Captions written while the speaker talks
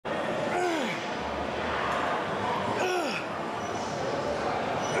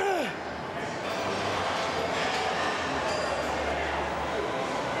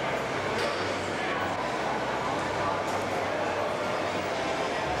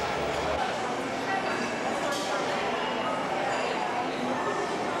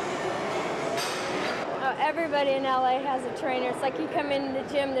everybody in LA has a trainer. It's like you come in the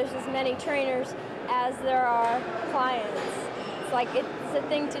gym, there's as many trainers as there are clients. It's like it's a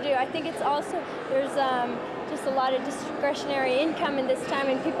thing to do. I think it's also, there's just a lot of discretionary income in this time,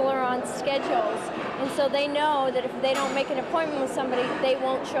 and people are on schedules. And so they know that if they don't make an appointment with somebody, they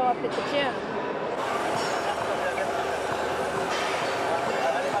won't show up at the gym.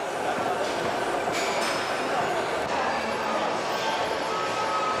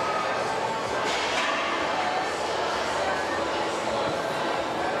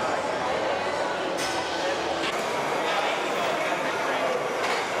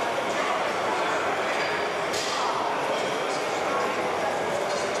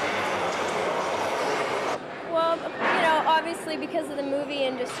 Obviously, because of the movie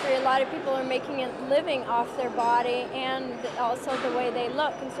industry, a lot of people are making a living off their body and also the way they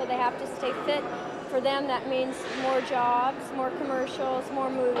look, and so they have to stay fit. For them, that means more jobs, more commercials, more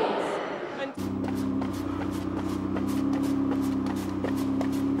movies.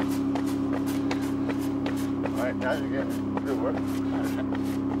 All right, now you're getting good work.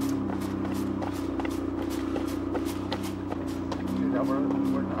 Now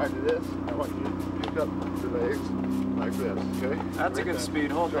when I do this, I want you to pick up the legs like this, okay? That's a good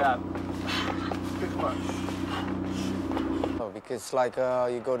speed. Hold that. Pick them up. Because like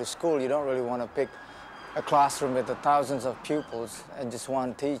you go to school, you don't really want to pick a classroom with the thousands of pupils and just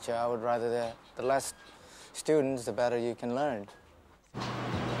one teacher. I would rather the less students, the better you can learn.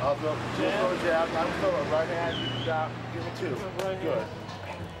 I'll throw a jab, I'm throw a right hand, jab, give it two. Good.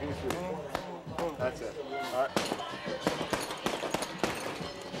 Give me three. That's it. All right.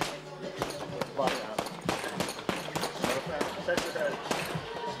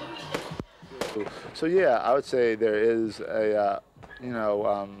 So yeah, I would say there is a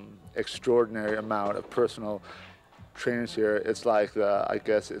extraordinary amount of personal trainers here. It's like I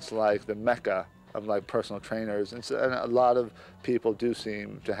guess it's like the mecca of like personal trainers, and a lot of people do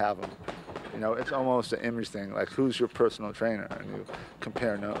seem to have them. You know, it's almost an image thing. Like, who's your personal trainer? And you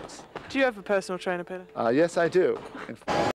compare notes. Do you have a personal trainer, Peter? Yes, I do.